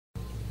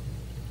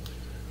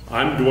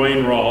I'm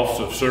Duane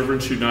Roelfs of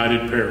Servants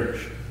United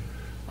Parish.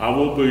 I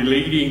will be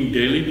leading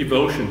daily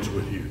devotions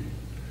with you.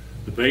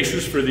 The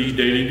basis for these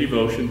daily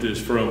devotions is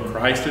from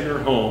Christ in Her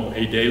Home,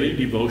 a daily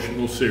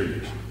devotional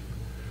series.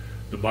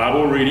 The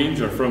Bible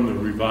readings are from the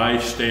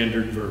Revised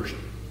Standard Version.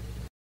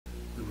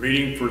 The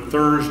reading for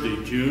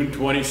Thursday, June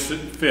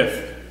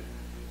 25th,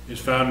 is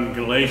found in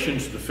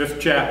Galatians, the 5th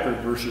chapter,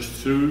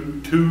 verses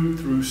 2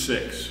 through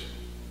 6.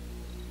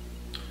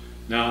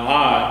 Now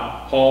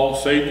I, Paul,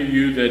 say to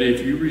you that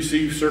if you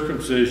receive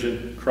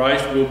circumcision,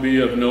 Christ will be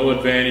of no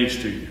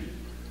advantage to you.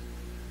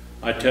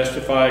 I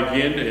testify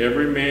again to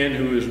every man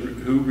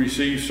who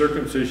receives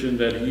circumcision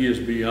that he is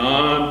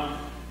bound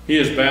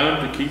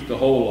to keep the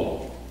whole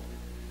law.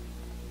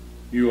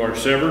 You are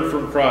severed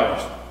from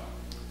Christ,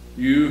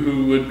 you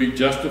who would be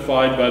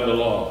justified by the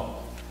law.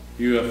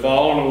 You have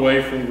fallen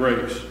away from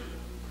grace.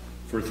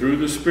 For through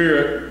the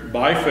Spirit,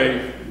 by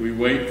faith, we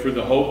wait for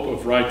the hope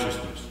of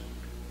righteousness.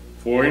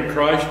 For in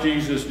Christ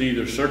Jesus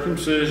neither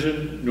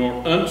circumcision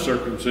nor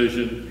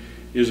uncircumcision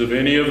is of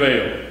any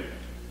avail,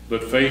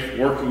 but faith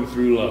working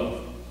through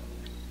love.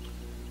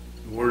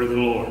 The word of the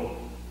Lord.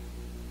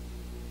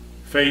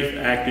 Faith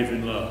active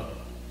in love.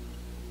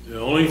 The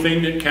only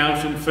thing that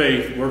counts in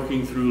faith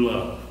working through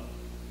love.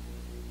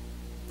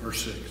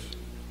 Verse 6.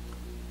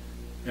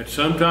 At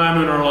some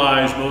time in our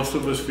lives, most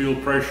of us feel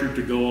pressured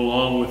to go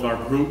along with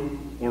our group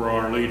or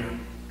our leader.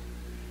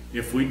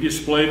 If we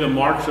display the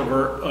marks of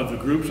the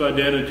group's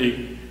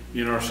identity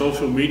in our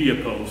social media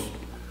posts,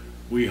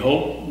 we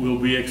hope we'll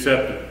be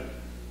accepted.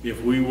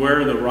 If we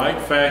wear the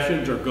right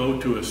fashions or go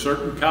to a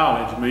certain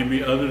college,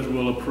 maybe others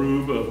will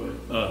approve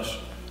of us.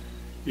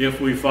 If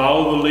we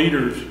follow the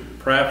leaders,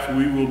 perhaps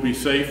we will be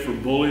safe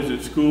from bullies at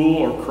school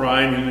or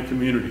crime in the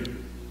community.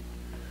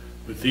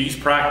 But these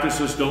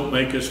practices don't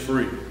make us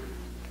free,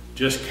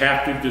 just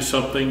captive to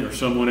something or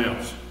someone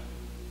else.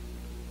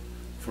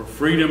 For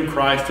freedom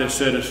Christ has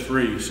set us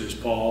free, says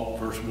Paul,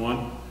 verse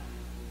 1.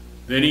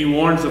 Then he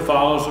warns the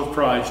followers of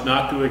Christ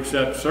not to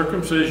accept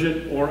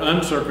circumcision or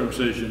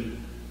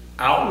uncircumcision,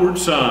 outward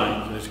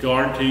signs, as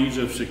guarantees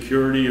of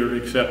security or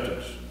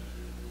acceptance.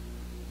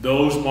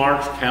 Those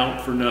marks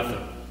count for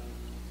nothing.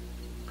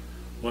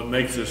 What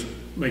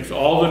makes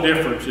all the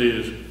difference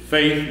is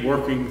faith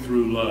working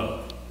through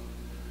love.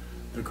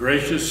 The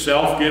gracious,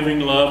 self-giving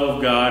love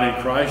of God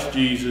in Christ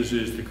Jesus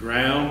is the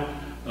ground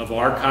of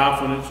our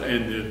confidence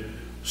and the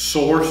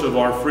source of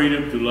our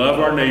freedom to love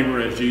our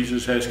neighbor as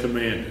Jesus has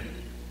commanded.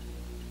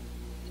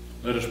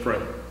 Let us pray.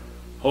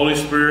 Holy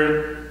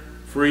Spirit,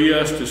 free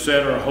us to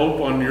set our hope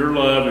on your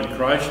love in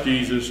Christ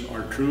Jesus,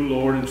 our true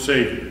Lord and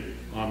Savior.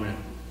 Amen.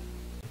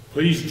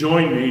 Please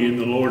join me in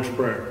the Lord's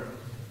Prayer.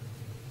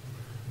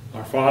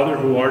 Our Father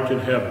who art in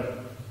heaven,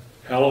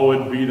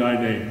 hallowed be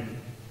thy name.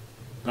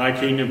 Thy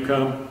kingdom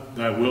come,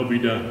 thy will be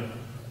done,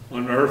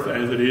 on earth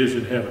as it is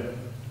in heaven.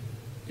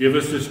 Give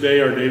us this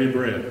day our daily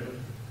bread,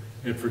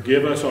 and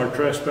forgive us our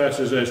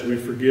trespasses as we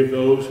forgive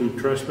those who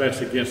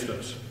trespass against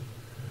us.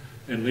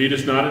 And lead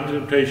us not into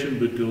temptation,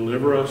 but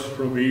deliver us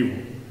from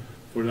evil.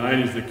 For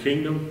thine is the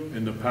kingdom,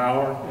 and the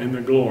power, and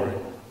the glory,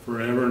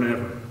 forever and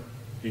ever.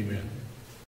 Amen.